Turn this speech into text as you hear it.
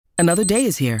Another day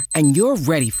is here, and you're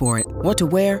ready for it. What to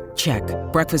wear? Check.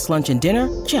 Breakfast, lunch, and dinner?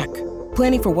 Check.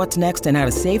 Planning for what's next and how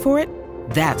to save for it?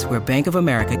 That's where Bank of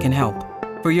America can help.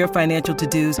 For your financial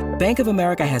to-dos, Bank of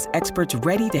America has experts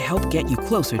ready to help get you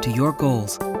closer to your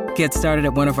goals. Get started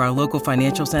at one of our local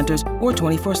financial centers or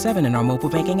 24/7 in our mobile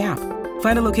banking app.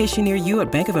 Find a location near you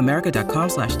at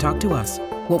bankofamerica.com/talktous.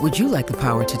 What would you like the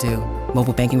power to do?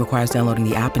 Mobile banking requires downloading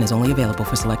the app and is only available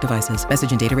for select devices.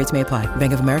 Message and data rates may apply.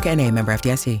 Bank of America N.A., member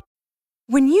FDIC.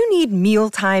 When you need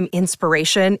mealtime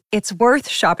inspiration, it's worth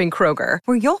shopping Kroger,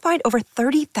 where you'll find over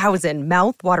 30,000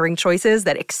 mouth-watering choices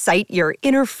that excite your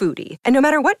inner foodie. And no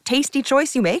matter what tasty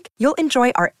choice you make, you'll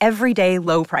enjoy our everyday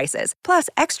low prices, plus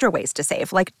extra ways to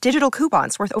save, like digital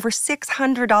coupons worth over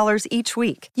 $600 each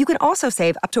week. You can also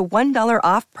save up to $1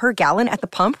 off per gallon at the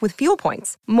pump with fuel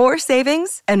points. More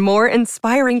savings and more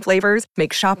inspiring flavors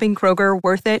make shopping Kroger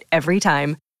worth it every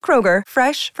time. Kroger,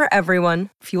 fresh for everyone.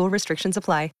 Fuel restrictions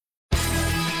apply.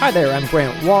 Hi there, I'm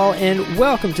Grant Wall, and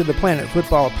welcome to the Planet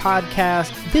Football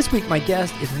Podcast. This week, my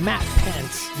guest is Matt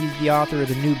Pence. He's the author of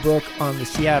the new book on the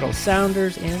Seattle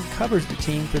Sounders and covers the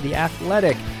team for The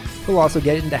Athletic. We'll also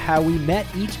get into how we met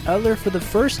each other for the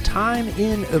first time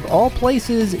in, of all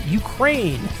places,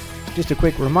 Ukraine. Just a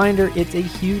quick reminder, it's a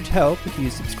huge help if you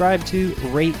subscribe to,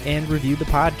 rate, and review the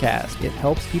podcast. It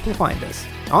helps people find us.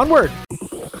 Onward!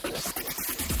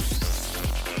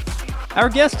 Our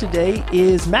guest today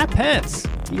is Matt Pence.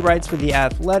 He writes for The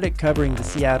Athletic, covering the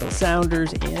Seattle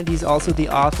Sounders, and he's also the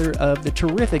author of the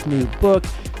terrific new book,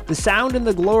 The Sound and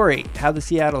the Glory, How the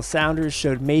Seattle Sounders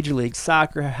Showed Major League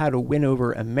Soccer How to Win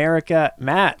Over America.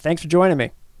 Matt, thanks for joining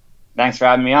me. Thanks for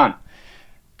having me on.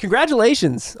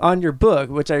 Congratulations on your book,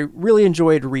 which I really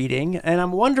enjoyed reading, and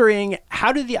I'm wondering,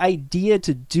 how did the idea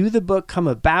to do the book come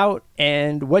about,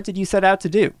 and what did you set out to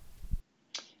do?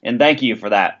 And thank you for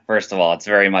that, first of all. It's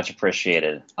very much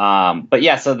appreciated. But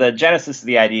yeah, so the genesis of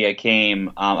the idea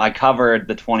came, I covered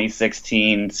the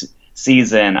 2016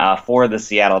 season for the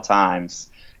Seattle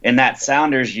Times. And that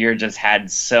Sounders year just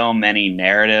had so many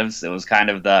narratives. It was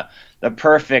kind of the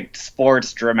perfect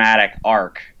sports dramatic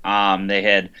arc. They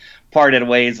had parted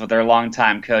ways with their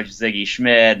longtime coach, Ziggy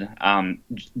Schmid.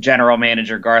 General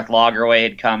manager Garth Lagerwey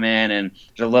had come in, and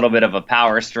there's a little bit of a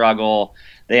power struggle.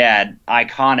 They had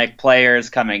iconic players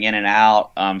coming in and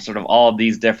out, sort of all of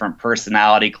these different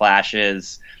personality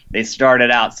clashes. They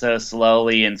started out so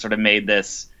slowly and sort of made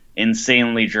this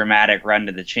insanely dramatic run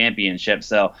to the championship.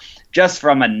 So just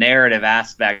from a narrative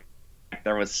aspect,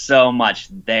 there was so much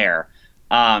there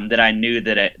that I knew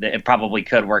that it probably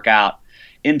could work out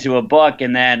into a book.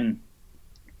 And then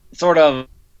sort of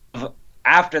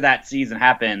after that season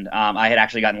happened, I had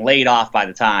actually gotten laid off by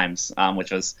the Times, which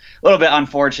was a little bit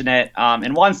unfortunate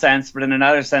in one sense, but in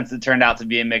another sense, it turned out to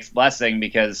be a mixed blessing,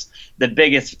 because the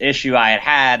biggest issue I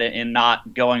had in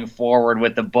not going forward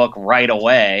with the book right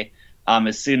away,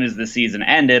 as soon as the season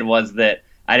ended, was that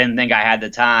I didn't think I had the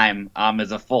time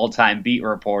as a full-time beat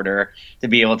reporter to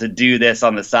be able to do this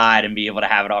on the side and be able to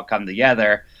have it all come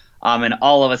together. And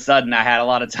all of a sudden, I had a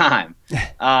lot of time.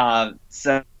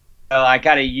 So I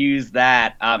kind of used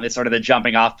that as sort of the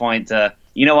jumping off point to,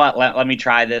 you know what, let me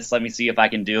try this. Let me see if I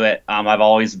can do it. I've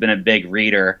always been a big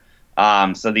reader,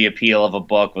 so the appeal of a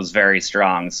book was very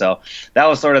strong. So that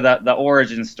was sort of the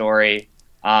origin story,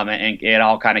 and it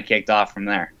all kind of kicked off from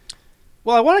there.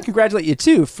 Well, I want to congratulate you,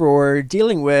 too, for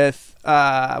dealing with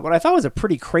what I thought was a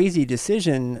pretty crazy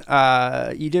decision.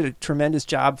 You did a tremendous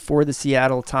job for the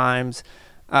Seattle Times.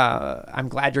 I'm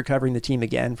glad you're covering the team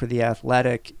again for The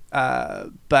Athletic.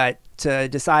 But to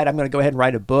decide I'm going to go ahead and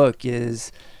write a book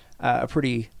is a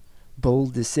pretty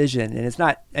bold decision. And it's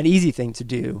not an easy thing to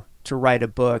do, to write a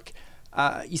book.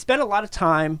 You spent a lot of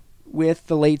time with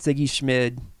the late Ziggy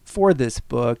Schmid for this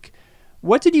book.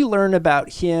 What did you learn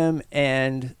about him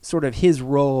and sort of his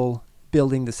role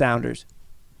building the Sounders?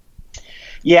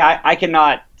 Yeah, I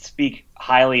cannot speak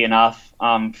highly enough,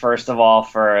 first of all,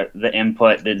 for the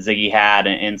input that Ziggy had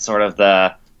and sort of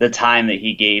the time that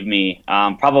he gave me.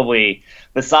 Probably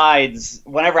besides,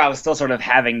 whenever I was still sort of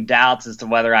having doubts as to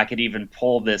whether I could even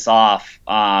pull this off,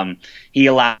 he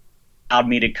allowed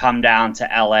me to come down to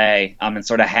LA and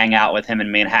sort of hang out with him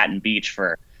in Manhattan Beach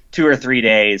for 2 or 3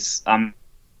 days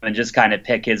and just kind of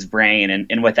pick his brain.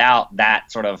 And without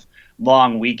that sort of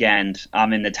long weekend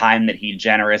in the time that he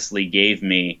generously gave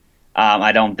me,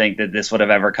 I don't think that this would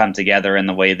have ever come together in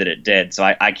the way that it did. So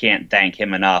I can't thank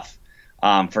him enough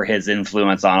for his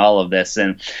influence on all of this.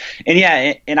 And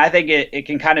I think it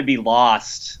can kind of be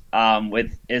lost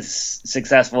with as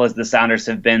successful as the Sounders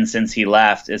have been since he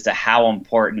left as to how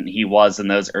important he was in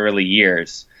those early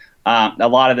years. A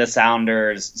lot of the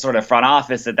Sounders sort of front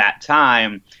office at that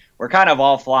time were kind of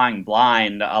all flying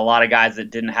blind. A lot of guys that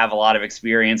didn't have a lot of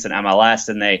experience in MLS,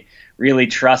 and they really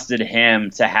trusted him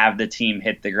to have the team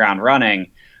hit the ground running.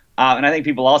 And I think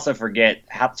people also forget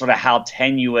how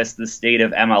tenuous the state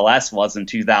of MLS was in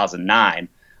 2009.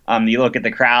 You look at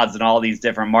the crowds in all these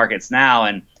different markets now,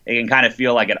 and it can kind of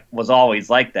feel like it was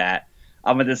always like that.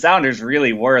 But the Sounders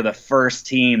really were the first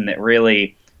team that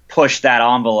really pushed that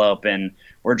envelope, and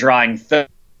were drawing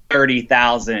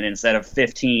 30,000 instead of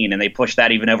 15, and they pushed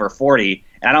that even over 40.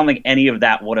 And I don't think any of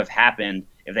that would have happened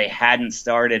if they hadn't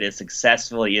started as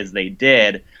successfully as they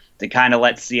did, to kind of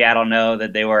let Seattle know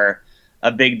that they were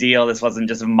a big deal. This wasn't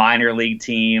just a minor league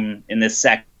team in this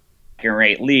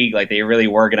second-rate league. Like, they really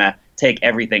were going to take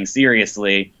everything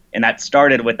seriously. And that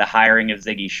started with the hiring of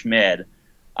Ziggy Schmid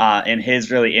and his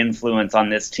really influence on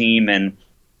this team, and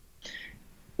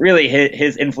really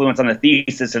his influence on the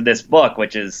thesis of this book,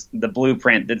 which is the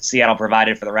blueprint that Seattle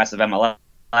provided for the rest of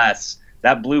MLS.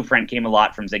 That blueprint came a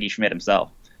lot from Ziggy Schmid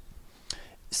himself.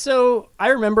 So I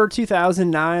remember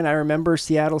 2009. I remember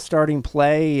Seattle starting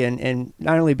play and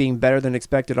not only being better than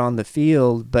expected on the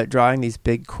field, but drawing these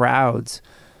big crowds.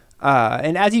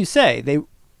 And as you say,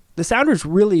 the Sounders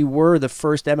really were the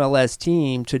first MLS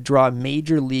team to draw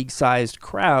major league-sized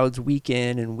crowds week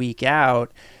in and week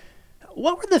out.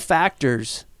 What were the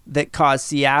factors that caused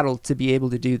Seattle to be able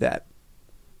to do that?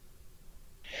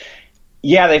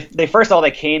 Yeah, they first of all,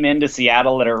 they came into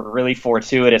Seattle at a really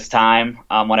fortuitous time,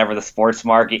 whenever the sports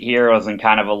market here was in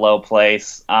kind of a low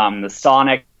place. The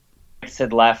Sonics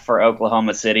had left for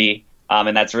Oklahoma City,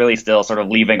 and that's really still sort of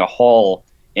leaving a hole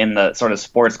in the sort of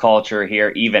sports culture here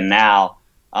even now.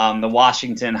 The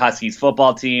Washington Huskies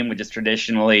football team, which is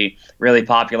traditionally really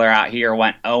popular out here,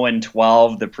 went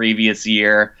 0-12 the previous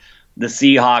year. The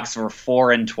Seahawks were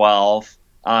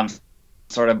 4-12,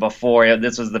 sort of before.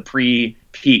 This was the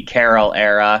pre-Pete Carroll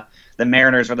era. The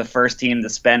Mariners were the first team to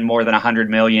spend more than $100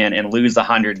 million and lose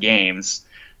 100 games.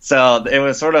 So it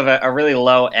was sort of a really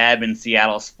low ebb in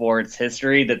Seattle sports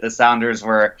history that the Sounders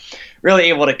were really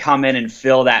able to come in and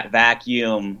fill that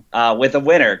vacuum with a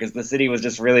winner, because the city was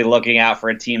just really looking out for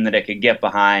a team that it could get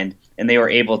behind, and they were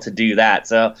able to do that.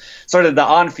 So sort of the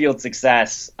on-field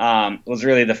success was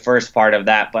really the first part of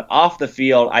that. But off the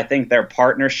field, I think their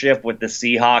partnership with the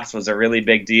Seahawks was a really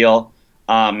big deal.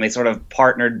 They sort of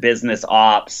partnered business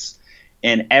ops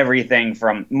in everything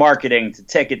from marketing to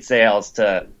ticket sales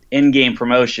to in-game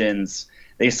promotions.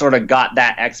 They sort of got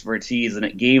that expertise, and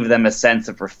it gave them a sense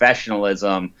of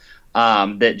professionalism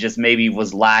that just maybe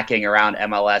was lacking around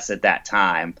MLS at that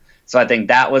time. So I think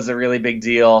that was a really big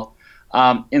deal.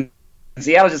 In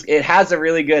Seattle, it has a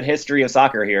really good history of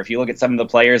soccer here. If you look at some of the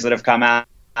players that have come out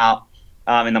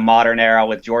in the modern era,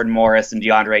 with Jordan Morris and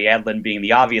DeAndre Yedlin being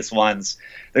the obvious ones,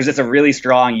 there's just a really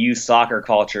strong youth soccer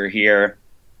culture here,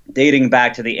 dating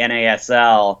back to the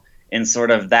NASL, in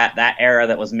sort of that era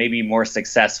that was maybe more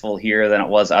successful here than it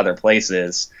was other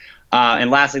places. And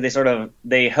lastly,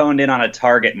 they honed in on a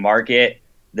target market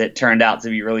that turned out to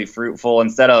be really fruitful.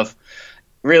 Instead of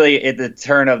really at the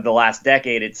turn of the last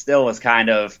decade, it still was kind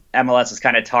of, MLS was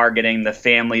kind of targeting the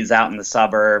families out in the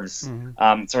suburbs,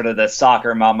 sort of the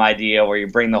soccer mom idea where you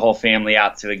bring the whole family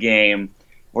out to a game.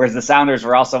 Whereas the Sounders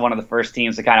were also one of the first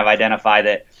teams to kind of identify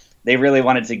that they really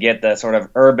wanted to get the sort of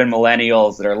urban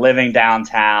millennials that are living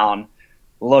downtown,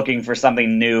 looking for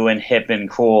something new and hip and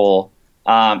cool.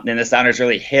 And the Sounders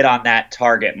really hit on that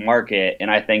target market. And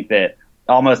I think that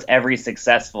almost every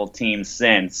successful team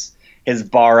since has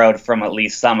borrowed from at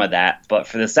least some of that. But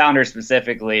for the Sounders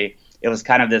specifically, it was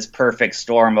kind of this perfect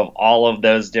storm of all of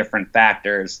those different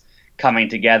factors coming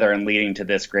together and leading to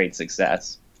this great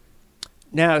success.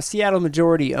 Now, Seattle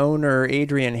majority owner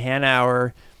Adrian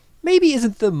Hanauer maybe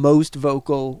isn't the most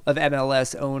vocal of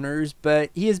MLS owners,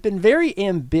 but he has been very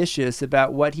ambitious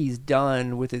about what he's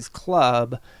done with his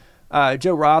club.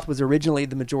 Joe Roth was originally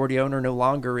the majority owner, no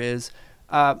longer is.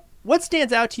 What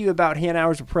stands out to you about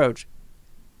Hanauer's approach?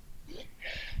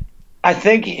 I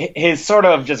think his sort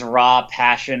of just raw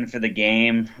passion for the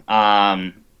game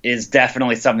is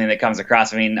definitely something that comes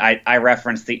across. I mean, I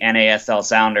referenced the NASL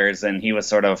Sounders, and he was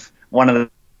sort of one of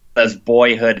those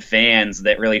boyhood fans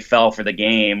that really fell for the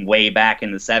game way back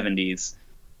in the 70s.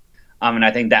 And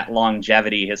I think that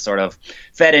longevity has sort of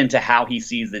fed into how he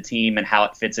sees the team and how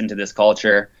it fits into this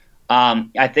culture.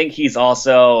 I think he's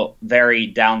also very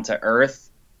down to earth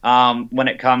when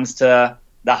it comes to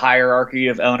the hierarchy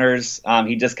of owners.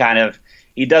 He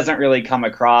doesn't really come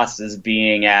across as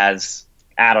being as,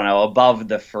 above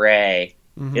the fray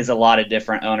as a lot of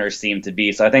different owners seem to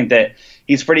be. So I think that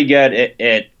he's pretty good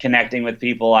at connecting with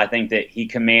people. I think that he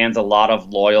commands a lot of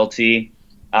loyalty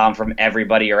from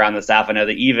everybody around the staff. I know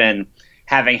that even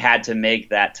having had to make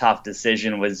that tough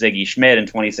decision with Ziggy Schmidt in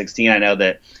 2016. I know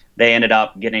that they ended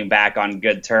up getting back on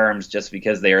good terms just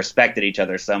because they respected each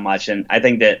other so much. And I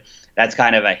think that that's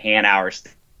kind of a Hanauer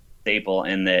staple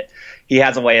in that he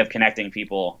has a way of connecting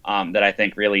people that I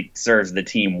think really serves the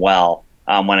team well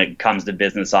when it comes to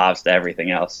business ops to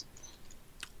everything else.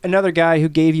 Another guy who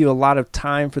gave you a lot of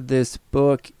time for this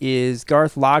book is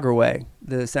Garth Lagerwey,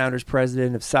 the Sounders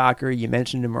president of soccer. You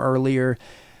mentioned him earlier.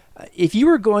 If you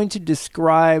were going to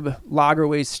describe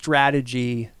Lagerwey's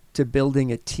strategy to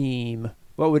building a team,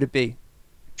 what would it be?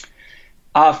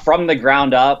 From the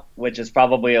ground up, which is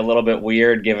probably a little bit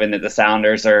weird given that the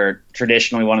Sounders are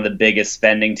traditionally one of the biggest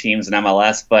spending teams in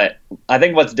MLS. But I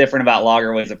think what's different about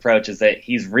Lagerwey's approach is that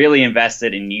he's really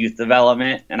invested in youth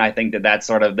development. And I think that that's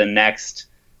sort of the next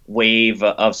wave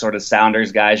of sort of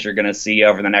Sounders guys you're going to see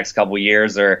over the next couple of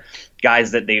years, or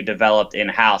guys that they've developed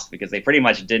in-house, because they pretty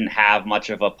much didn't have much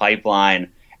of a pipeline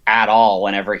at all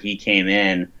whenever he came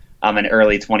in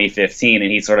early 2015, and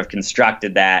he sort of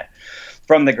constructed that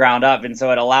from the ground up. And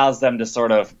so it allows them to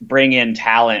sort of bring in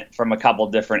talent from a couple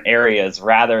different areas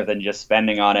rather than just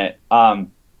spending on it.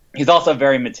 He's also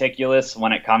very meticulous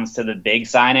when it comes to the big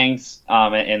signings,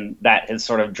 and that has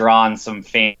sort of drawn some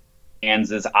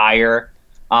fans' ire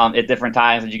at different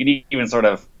times. And you can even sort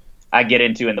of, I get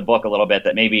into in the book a little bit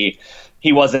that maybe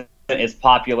he wasn't as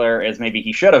popular as maybe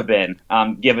he should have been,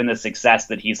 given the success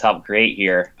that he's helped create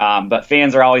here. But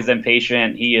fans are always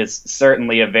impatient. He is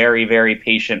certainly a very, very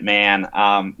patient man.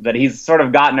 That he's sort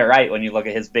of gotten it right when you look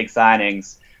at his big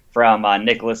signings, from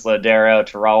Nicolas Lodeiro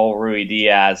to Raul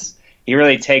Ruidiaz. He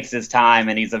really takes his time,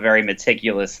 and he's a very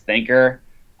meticulous thinker.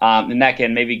 And that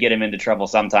can maybe get him into trouble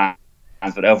sometimes.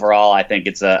 But overall, I think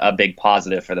it's a big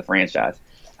positive for the franchise.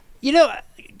 You know,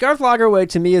 Garth Lagerwey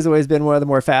to me has always been one of the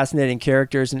more fascinating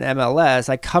characters in MLS.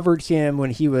 I covered him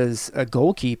when he was a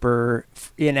goalkeeper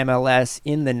in MLS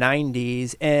in the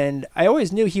 90s, and I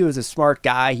always knew he was a smart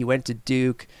guy. He went to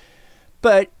Duke,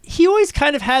 but he always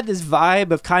kind of had this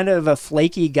vibe of kind of a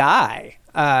flaky guy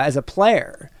as a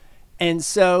player. And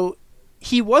so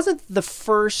he wasn't the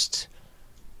first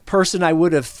person I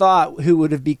would have thought who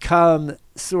would have become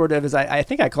sort of, as I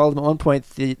think I called him at one point,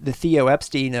 the Theo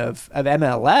Epstein of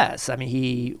MLS. I mean,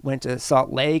 he went to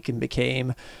Salt Lake and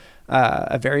became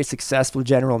a very successful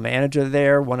general manager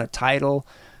there, won a title,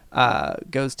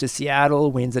 goes to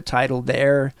Seattle, wins a title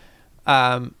there.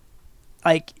 It's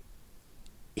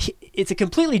a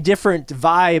completely different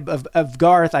vibe of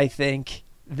Garth, I think,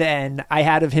 than I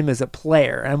had of him as a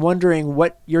player. I'm wondering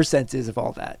what your sense is of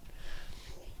all that.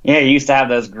 Yeah, he used to have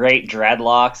those great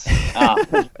dreadlocks.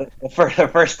 For the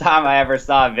first time I ever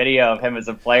saw a video of him as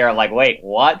a player, I'm like, wait,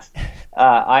 what?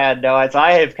 I had no idea. So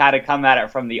I have kind of come at it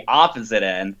from the opposite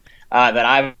end, that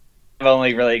I've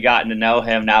only really gotten to know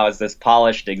him now as this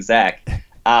polished exec.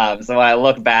 So when I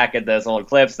look back at those old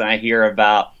clips and I hear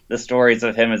about the stories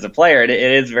of him as a player, it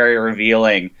is very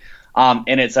revealing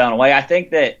in its own way. I think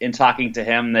that in talking to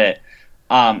him that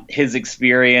his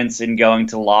experience in going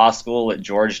to law school at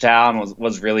Georgetown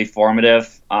was really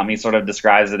formative. He sort of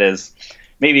describes it as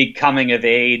maybe coming of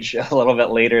age a little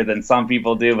bit later than some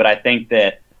people do, but I think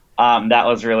that that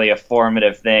was really a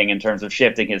formative thing in terms of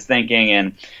shifting his thinking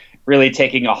and really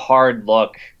taking a hard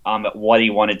look at what he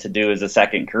wanted to do as a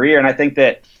second career. And I think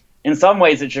that in some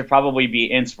ways it should probably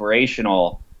be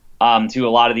inspirational to a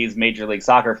lot of these Major League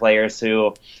Soccer players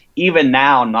who, even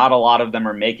now, not a lot of them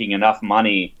are making enough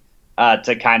money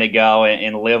to kind of go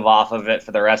and live off of it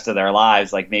for the rest of their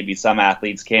lives, like maybe some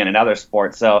athletes can in other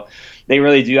sports. So they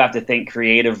really do have to think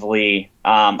creatively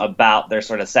about their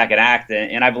sort of second act.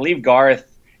 And I believe Garth,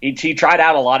 he tried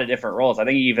out a lot of different roles. I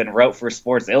think he even wrote for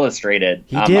Sports Illustrated.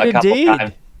 He did a couple indeed.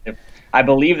 times. I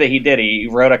believe that he did. He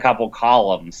wrote a couple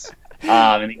columns in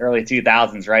the early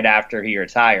 2000s right after he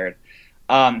retired.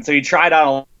 So he tried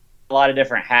out a lot of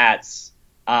different hats.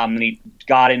 And he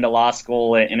got into law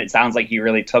school, and it sounds like he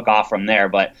really took off from there.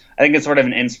 But I think it's sort of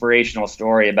an inspirational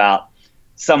story about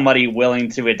somebody willing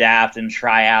to adapt and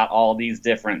try out all these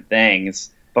different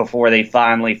things before they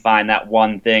finally find that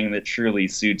one thing that truly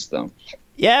suits them.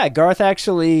 Yeah, Garth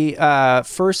actually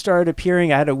first started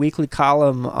appearing. I had a weekly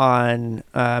column on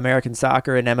American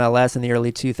soccer and MLS in the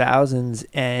early 2000s,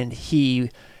 and he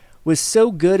was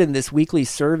so good in this weekly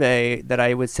survey that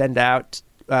I would send out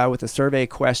with a survey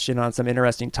question on some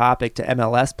interesting topic to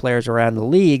MLS players around the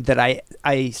league that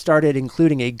I started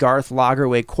including a Garth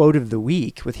Lagerwey quote of the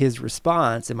week with his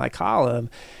response in my column.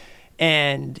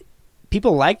 And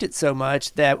people liked it so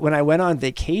much that when I went on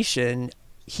vacation,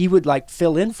 he would like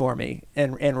fill in for me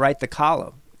and write the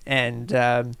column. And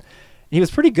He was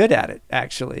pretty good at it,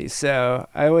 actually. So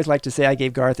I always like to say I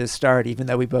gave Garth his start, even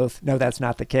though we both know that's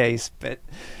not the case. But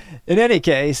in any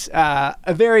case,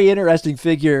 a very interesting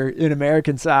figure in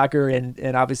American soccer and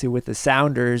obviously with the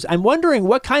Sounders. I'm wondering,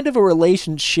 what kind of a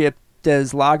relationship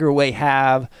does Lagerwey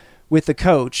have with the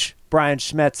coach, Brian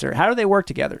Schmetzer? How do they work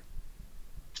together?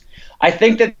 I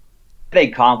think that they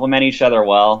complement each other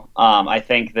well. I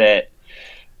think that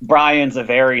Brian's a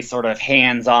very sort of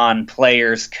hands-on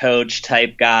players coach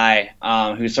type guy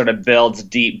who sort of builds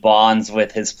deep bonds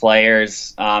with his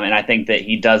players. And I think that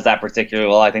he does that particularly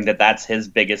well. I think that that's his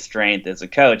biggest strength as a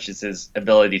coach, is his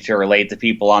ability to relate to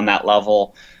people on that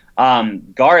level.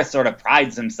 Garth sort of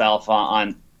prides himself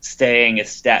on staying a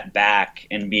step back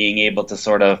and being able to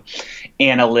sort of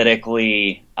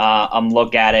analytically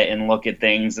look at it and look at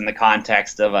things in the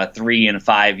context of a 3 and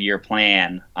 5 year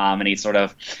plan. And he sort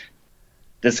of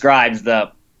describes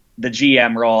the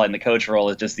GM role and the coach role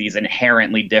as just these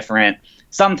inherently different,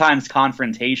 sometimes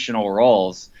confrontational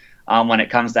roles when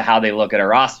it comes to how they look at a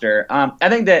roster. I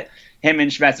think that him and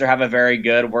Schmetzer have a very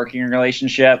good working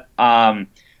relationship. I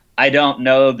don't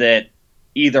know that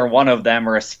either one of them,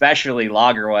 or especially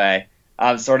Lagerwey,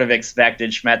 sort of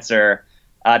expected Schmetzer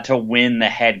to win the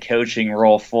head coaching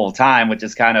role full time, which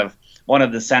is kind of one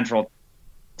of the central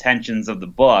tensions of the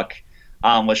book.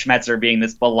 With Schmetzer being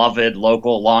this beloved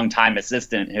local longtime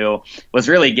assistant who was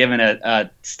really given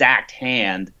a stacked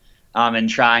hand in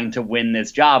trying to win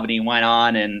this job. And he went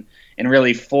on and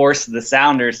really forced the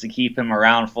Sounders to keep him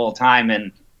around full time.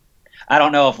 And I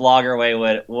don't know if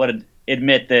Lagerwey would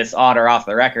admit this on or off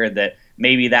the record that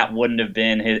maybe that wouldn't have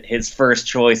been his first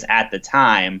choice at the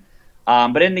time.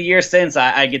 But in the years since,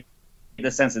 I get the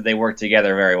sense that they work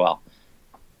together very well.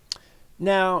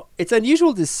 Now, it's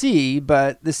unusual to see,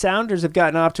 but the Sounders have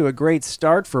gotten off to a great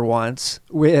start for once,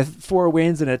 with 4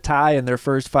 wins and a tie in their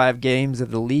first 5 games of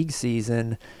the league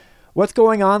season. What's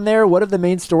going on there? What have the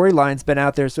main storylines been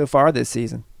out there so far this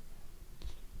season?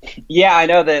 Yeah, I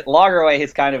know that Lagerwey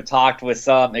has kind of talked with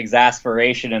some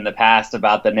exasperation in the past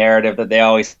about the narrative that they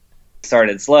always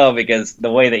started slow, because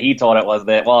the way that he told it was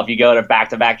that, well, if you go to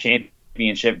back-to-back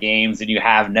championship games and you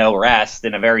have no rest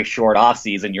in a very short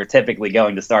offseason, you're typically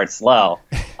going to start slow.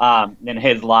 And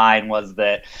his line was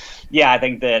that, yeah, I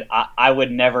think that I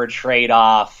would never trade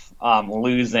off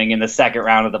losing in the second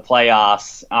round of the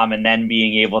playoffs and then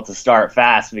being able to start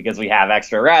fast because we have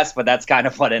extra rest. But that's kind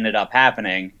of what ended up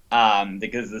happening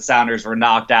because the Sounders were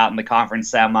knocked out in the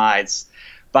conference semis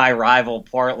by rival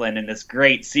Portland in this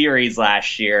great series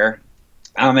last year.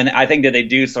 And I think that they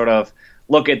do sort of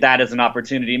look at that as an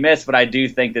opportunity missed, but I do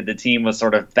think that the team was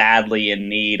sort of badly in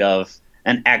need of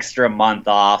an extra month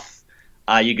off.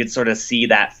 You could sort of see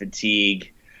that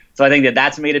fatigue. So I think that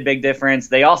that's made a big difference.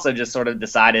 They also just sort of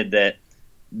decided that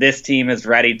this team is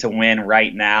ready to win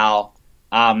right now.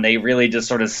 They really just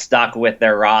sort of stuck with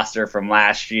their roster from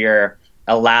last year,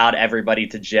 allowed everybody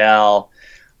to gel.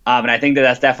 And I think that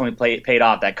that's definitely paid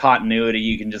off. That continuity,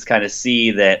 you can just kind of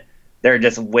see that they're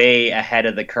just way ahead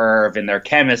of the curve in their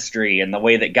chemistry and the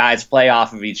way that guys play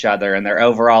off of each other and their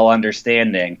overall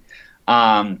understanding.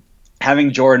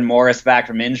 Having Jordan Morris back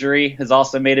from injury has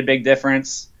also made a big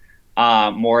difference.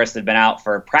 Morris had been out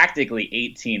for practically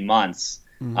 18 months.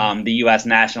 The U.S.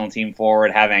 national team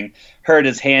forward having hurt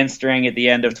his hamstring at the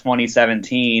end of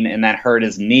 2017 and then hurt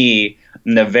his knee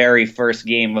in the very first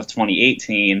game of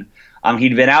 2018.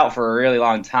 He'd been out for a really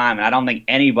long time, and I don't think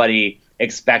anybody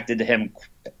expected him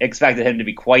to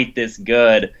be quite this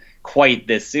good quite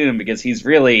this soon, because he's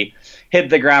really hit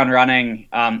the ground running,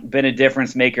 been a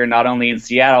difference maker not only in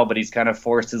Seattle, but he's kind of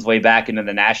forced his way back into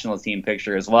the national team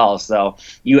picture as well. So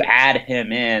you add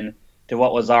him in to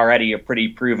what was already a pretty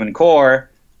proven core,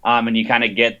 and you kind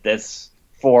of get this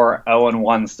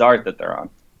 4-0-1 start that they're on.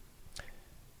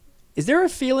 Is there a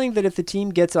feeling that if the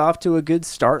team gets off to a good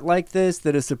start like this,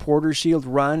 that a Supporter Shield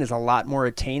run is a lot more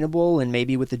attainable, and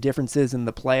maybe with the differences in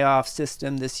the playoff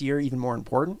system this year, even more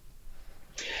important?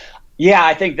 Yeah,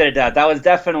 I think that it does. That was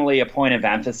definitely a point of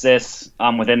emphasis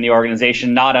within the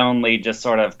organization, not only just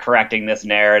sort of correcting this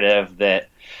narrative that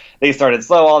they started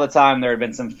slow all the time. There had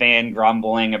been some fan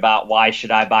grumbling about why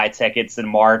should I buy tickets in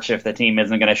March if the team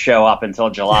isn't going to show up until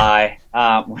July,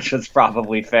 which was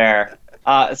probably fair.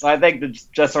 So I think that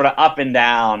just sort of up and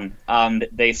down,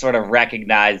 they sort of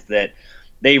recognized that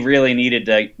they really needed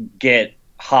to get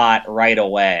hot right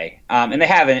away. And they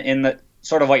haven't, in the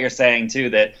sort of what you're saying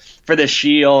too, that for the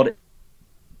Shield,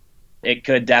 it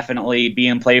could definitely be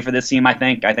in play for this team, I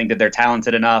think. I think that they're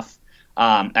talented enough.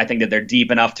 I think that they're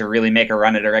deep enough to really make a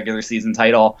run at a regular season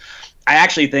title. I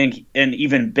actually think an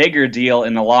even bigger deal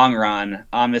in the long run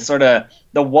is sort of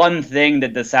the one thing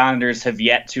that the Sounders have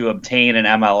yet to obtain in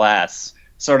MLS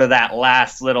sort of that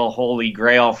last little holy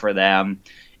grail for them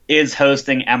is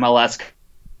hosting MLS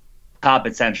Cup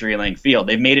at CenturyLink Field.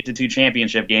 They've made it to 2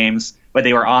 championship games, but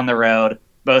they were on the road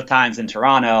both times in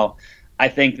Toronto. I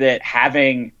think that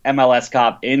having MLS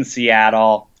Cup in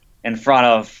Seattle in front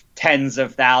of tens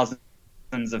of thousands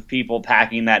of people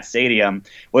packing that stadium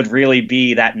would really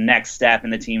be that next step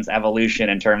in the team's evolution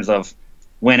in terms of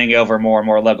winning over more and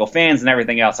more local fans and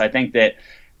everything else. I think that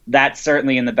that's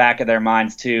certainly in the back of their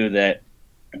minds too, that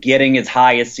getting as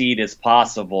high a seed as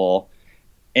possible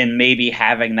and maybe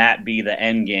having that be the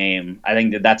end game, I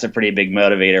think that that's a pretty big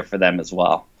motivator for them as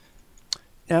well.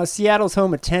 Now, Seattle's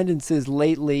home attendances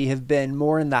lately have been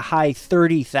more in the high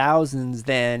 30,000s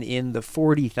than in the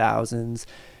 40,000s.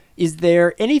 Is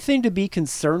there anything to be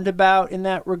concerned about in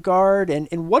that regard? And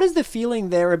what is the feeling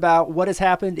there about what has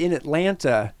happened in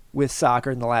Atlanta with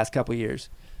soccer in the last couple of years?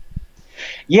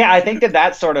 Yeah, I think that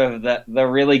that's sort of the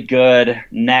really good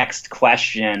next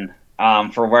question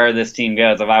for where this team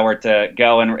goes. If I were to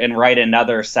go and write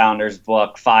another Sounders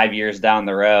book 5 years down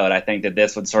the road, I think that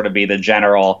this would sort of be the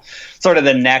general, sort of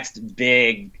the next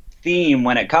big theme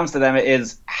when it comes to them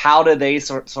is how do they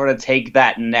sort of take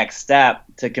that next step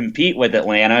to compete with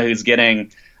Atlanta, who's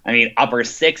getting, upper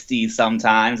 60s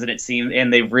sometimes, and it seems,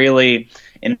 and they've really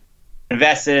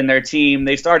invested in their team.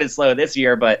 They started slow this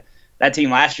year, but that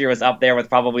team last year was up there with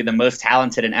probably the most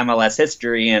talented in MLS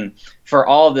history. And for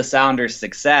all of the Sounders'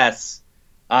 success,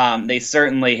 they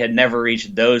certainly had never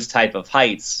reached those type of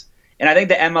heights. And I think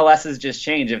the MLS has just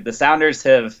changed. If the Sounders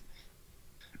have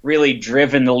really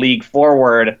driven the league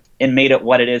forward and made it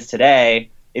what it is today,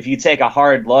 if you take a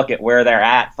hard look at where they're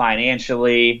at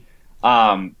financially,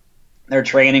 their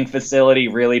training facility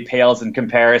really pales in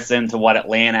comparison to what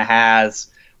Atlanta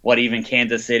has, what even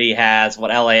Kansas City has,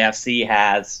 what LAFC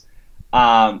has.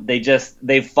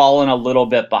 They've fallen a little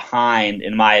bit behind,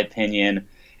 in my opinion,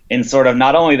 in sort of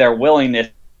not only their willingness,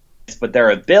 but their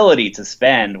ability to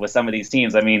spend with some of these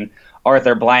teams.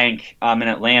 Arthur Blank in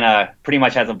Atlanta pretty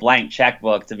much has a blank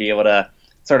checkbook to be able to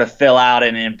sort of fill out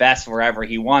and invest wherever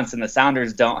he wants, and the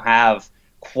Sounders don't have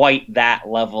quite that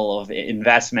level of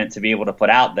investment to be able to put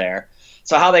out there.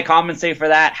 So how they compensate for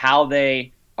that, how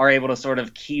they are able to sort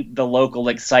of keep the local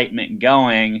excitement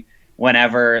going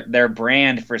whenever their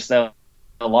brand for so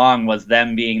long was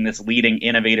them being this leading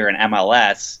innovator in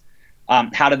MLS.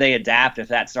 How do they adapt if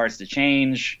that starts to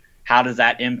change? How does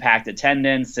that impact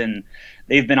attendance? And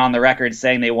they've been on the record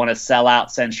saying they want to sell out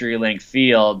CenturyLink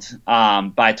Field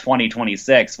by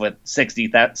 2026 with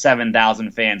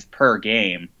 67,000 fans per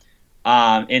game.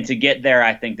 And to get there,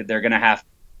 I think that they're going to have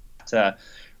to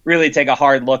really take a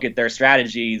hard look at their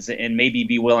strategies and maybe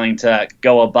be willing to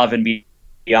go above and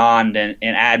beyond and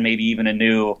add maybe even a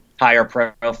new higher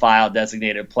profile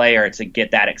designated player to get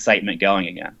that excitement going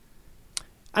again.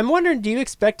 I'm wondering, do you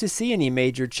expect to see any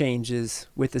major changes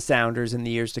with the Sounders in the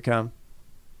years to come?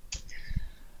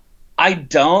 I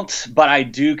don't, but I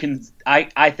do.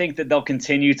 I think that they'll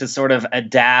continue to sort of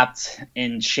adapt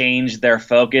and change their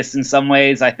focus in some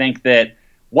ways. I think that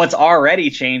what's already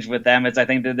changed with them is I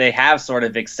think that they have sort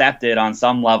of accepted on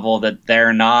some level that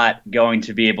they're not going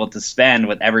to be able to spend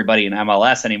with everybody in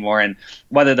MLS anymore. And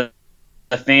whether the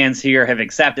fans here have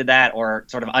accepted that or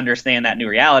sort of understand that new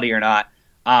reality or not,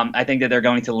 I think that they're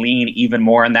going to lean even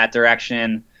more in that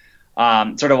direction.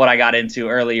 Sort of what I got into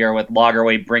earlier with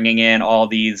Lagerwey bringing in all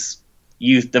these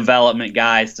youth development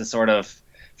guys to sort of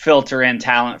filter in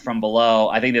talent from below.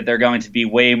 I think that they're going to be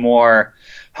way more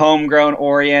homegrown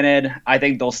oriented. I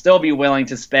think they'll still be willing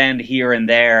to spend here and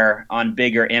there on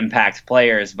bigger impact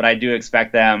players, but I do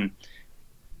expect them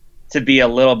to be a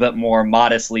little bit more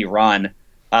modestly run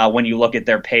when you look at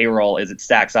their payroll as it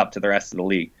stacks up to the rest of the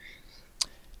league.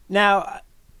 Now,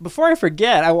 before I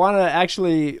forget, I want to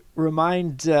actually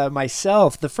remind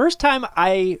myself, the first time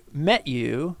I met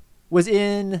you was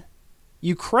in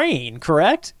Ukraine,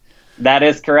 correct? That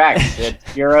is correct.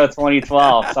 It's Euro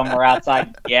 2012, somewhere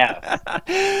outside Kiev.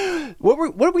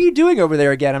 What were you doing over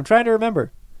there again? I'm trying to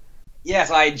remember. Yeah,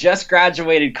 so I had just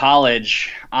graduated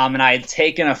college, and I had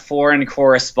taken a foreign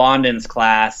correspondence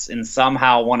class and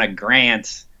somehow won a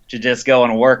grant to just go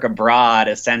and work abroad,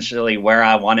 essentially where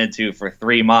I wanted to for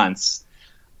 3 months.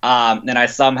 And I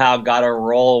somehow got a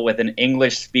role with an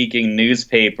English-speaking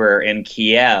newspaper in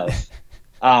Kiev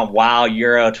while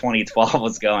Euro 2012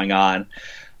 was going on.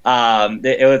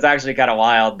 It was actually kind of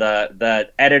wild.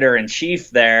 The editor-in-chief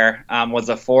there was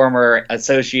a former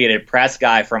Associated Press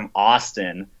guy from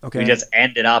Austin who just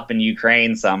ended up in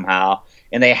Ukraine somehow,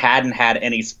 and they hadn't had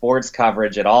any sports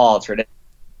coverage at all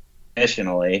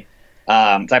traditionally. So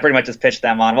I pretty much just pitched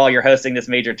them on, well, you're hosting this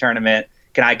major tournament.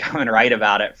 Can I come and write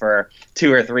about it for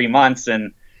 2 or 3 months?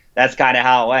 And that's kind of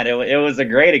how it went. It was a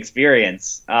great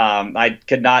experience. I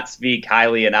could not speak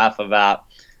highly enough about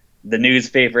the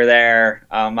newspaper there,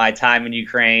 my time in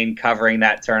Ukraine covering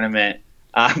that tournament.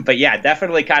 But yeah,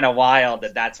 definitely kind of wild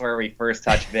that's where we first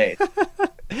touched base.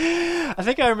 I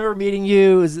think I remember meeting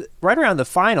you, it was right around the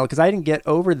final, because I didn't get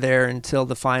over there until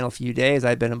the final few days.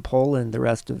 I'd been in Poland the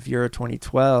rest of Euro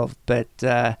 2012, but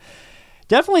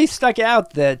definitely stuck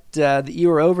out that you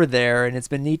were over there, and it's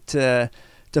been neat to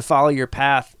follow your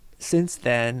path since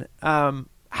then.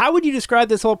 How would you describe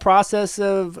this whole process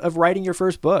of writing your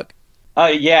first book?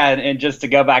 Yeah, and just to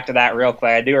go back to that real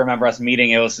quick, I do remember us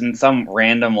meeting. It was in some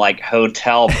random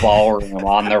hotel ballroom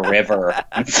on the river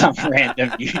in some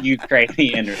random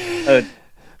Ukrainian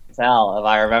hotel, if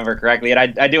I remember correctly.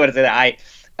 And I do want to say that I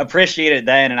appreciate it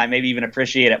then, and I maybe even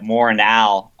appreciate it more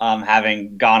now,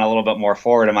 having gone a little bit more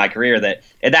forward in my career, that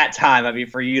at that time, I mean,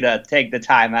 for you to take the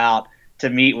time out to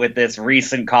meet with this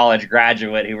recent college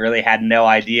graduate who really had no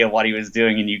idea what he was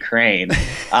doing in Ukraine.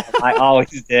 I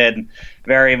always did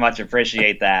very much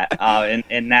appreciate that.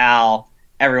 And now,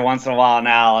 every once in a while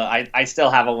now, I still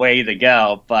have a way to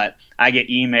go, but I get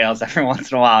emails every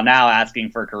once in a while now asking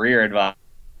for career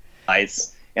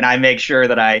advice. And I make sure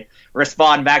that I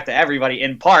respond back to everybody,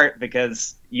 in part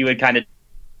because you had kind of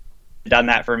done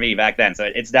that for me back then. So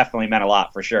it's definitely meant a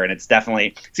lot, for sure. And it's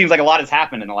definitely seems like a lot has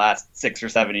happened in the last 6 or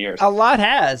 7 years. A lot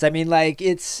has. I mean,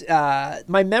 it's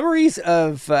my memories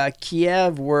of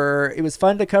Kiev were, it was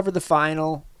fun to cover the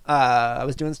final. I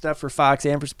was doing stuff for Fox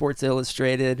and for Sports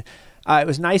Illustrated. It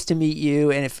was nice to meet you.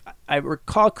 And if I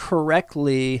recall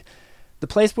correctly, the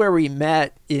place where we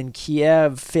met in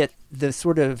Kiev fit the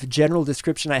sort of general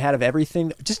description I had of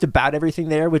everything, just about everything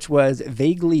there, which was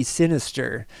vaguely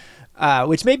sinister.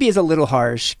 Which maybe is a little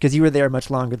harsh because you were there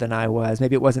much longer than I was.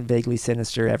 Maybe it wasn't vaguely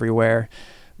sinister everywhere,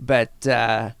 but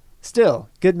still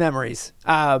good memories.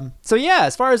 So yeah,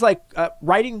 as far as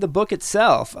writing the book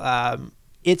itself,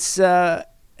 it's a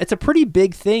pretty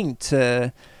big thing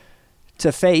to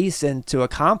face and to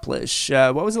accomplish.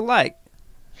 What was it like?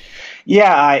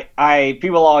 Yeah, I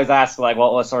people always ask what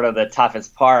was sort of the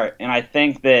toughest part, and I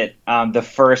think that the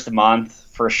first month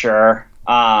for sure.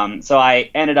 So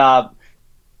I ended up,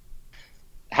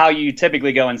 how you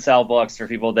typically go and sell books for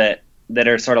people that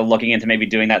are sort of looking into maybe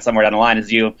doing that somewhere down the line,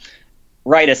 is you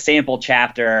write a sample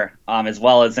chapter as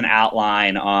well as an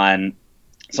outline on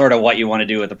sort of what you want to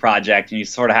do with the project, and you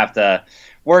sort of have to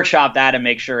workshop that and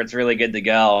make sure it's really good to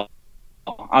go.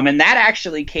 And that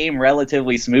actually came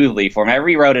relatively smoothly for me. I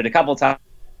rewrote it a couple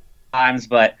times,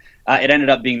 but it ended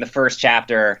up being the first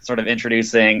chapter, sort of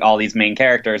introducing all these main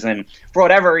characters. And for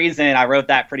whatever reason, I wrote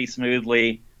that pretty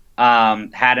smoothly.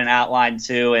 Had an outline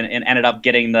too, and ended up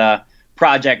getting the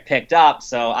project picked up.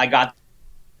 So I got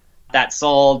that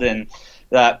sold, and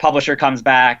the publisher comes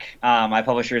back. My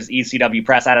publisher is ECW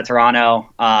Press out of Toronto.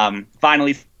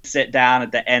 Finally sit down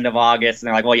at the end of August, and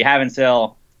they're like, well, you have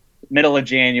until middle of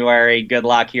January. Good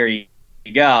luck. Here you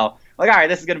go. All right,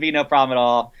 this is going to be no problem at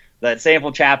all. The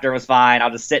sample chapter was fine. I'll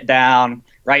just sit down,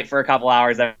 write for a couple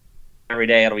hours every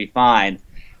day. It'll be fine.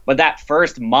 But that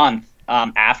first month,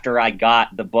 after I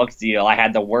got the book deal, I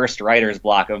had the worst writer's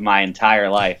block of my entire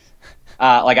life.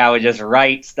 I would just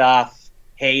write stuff,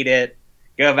 hate it,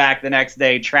 go back the next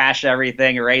day, trash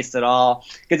everything, erase it all,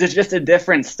 because it's just a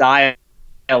different style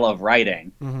of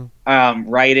writing. Mm-hmm.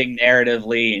 Writing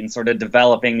narratively and sort of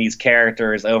developing these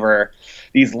characters over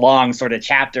these long sort of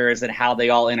chapters and how they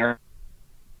all interact,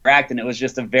 and it was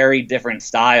just a very different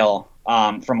style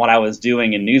from what I was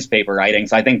doing in newspaper writing.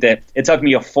 So I think that it took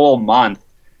me a full month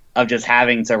of just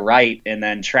having to write and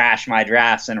then trash my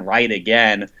drafts and write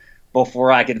again before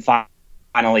I could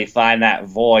finally find that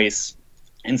voice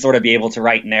and sort of be able to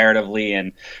write narratively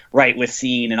and write with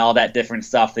scene and all that different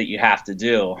stuff that you have to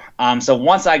do. So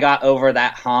once I got over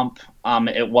that hump,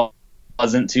 it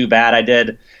wasn't too bad.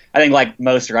 I think like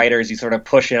most writers, you sort of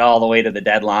push it all the way to the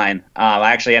deadline.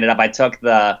 I actually I took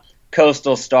the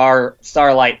Coastal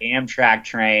Starlight Amtrak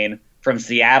train from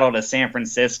Seattle to San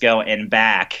Francisco and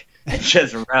back, and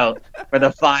just wrote for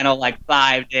the final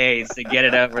 5 days to get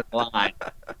it over the line.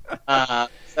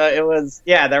 So it was,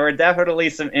 there were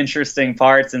definitely some interesting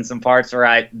parts and some parts where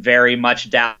I very much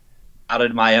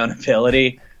doubted my own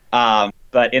ability.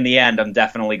 But in the end, I'm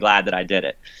definitely glad that I did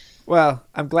it. Well,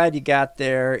 I'm glad you got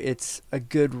there. It's a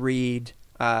good read.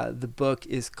 The book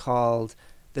is called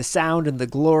The Sound and the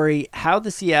Glory: How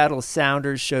the Seattle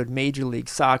Sounders Showed Major League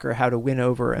Soccer How to Win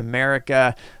Over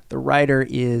America. The writer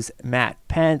is Matt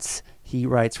Pence. He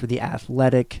writes for The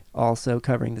Athletic, also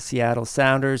covering the Seattle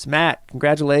Sounders. Matt,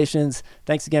 congratulations.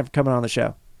 Thanks again for coming on the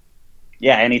show.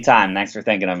 Yeah, anytime. Thanks for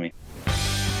thinking of me.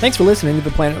 Thanks for listening to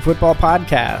the Planet Football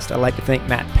Podcast. I'd like to thank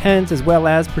Matt Pence, as well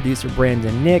as producer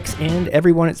Brandon Nix, and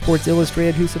everyone at Sports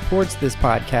Illustrated who supports this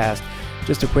podcast.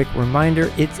 Just a quick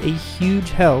reminder, it's a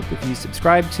huge help if you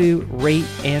subscribe to, rate,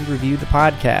 and review the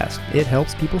podcast. It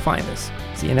helps people find us.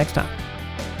 See you next time.